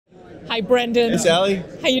Hi, Brendan. Hey, Sally.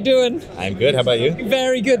 How you doing? I'm good. How about you?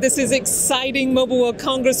 Very good. This is exciting. Mobile World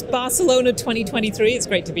Congress Barcelona 2023. It's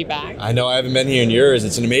great to be back. I know I haven't been here in years.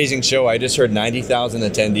 It's an amazing show. I just heard 90,000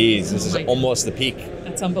 attendees. This is almost the peak.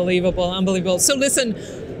 That's unbelievable, unbelievable. So listen,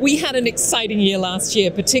 we had an exciting year last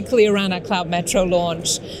year, particularly around our Cloud Metro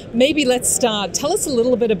launch. Maybe let's start. Tell us a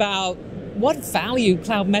little bit about what value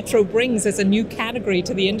Cloud Metro brings as a new category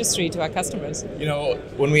to the industry, to our customers. You know,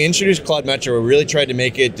 when we introduced Cloud Metro, we really tried to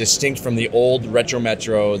make it distinct from the old Retro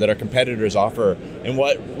Metro that our competitors offer. And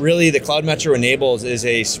what really the Cloud Metro enables is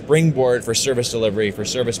a springboard for service delivery for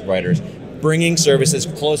service providers, bringing services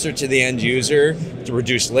closer to the end user to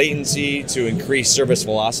reduce latency, to increase service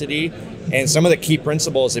velocity. And some of the key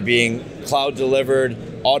principles of being cloud delivered,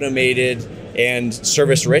 automated, and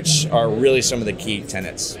service rich are really some of the key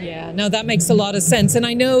tenets. Yeah, no, that makes a lot of sense. And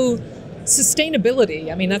I know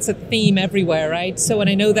sustainability, I mean, that's a theme everywhere, right? And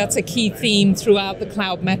I know that's a key theme throughout the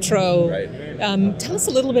Cloud Metro. Right. Tell us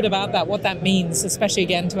a little bit about that, what that means, especially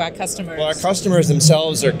again to our customers. Well, our customers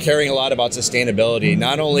themselves are caring a lot about sustainability.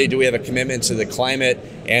 Not only do we have a commitment to the climate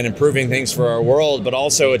and improving things for our world, but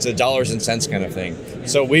also it's a dollars and cents kind of thing.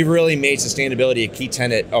 So we've really made sustainability a key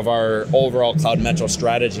tenet of our overall Cloud Metro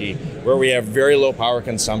strategy, where we have very low power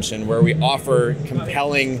consumption, where we offer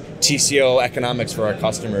compelling TCO economics for our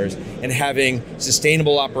customers, and having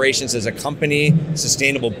sustainable operations as a company,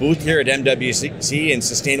 sustainable booth here at MWC, and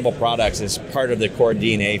sustainable products as part of the core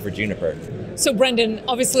DNA for Juniper. So Brendan,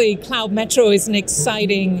 obviously Cloud Metro is an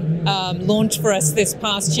exciting launch for us this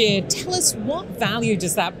past year. Tell us, what value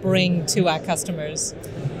does that bring to our customers?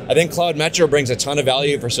 I think Cloud Metro brings a ton of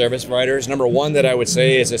value for service providers. Number one that I would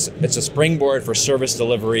say is it's a springboard for service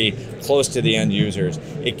delivery close to the end users.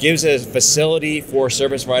 It gives a facility for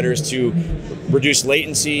service providers to reduce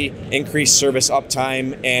latency, increase service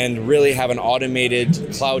uptime, and really have an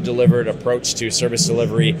automated cloud delivered approach to service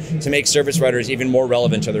delivery to make service providers even more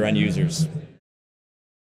relevant to their end users.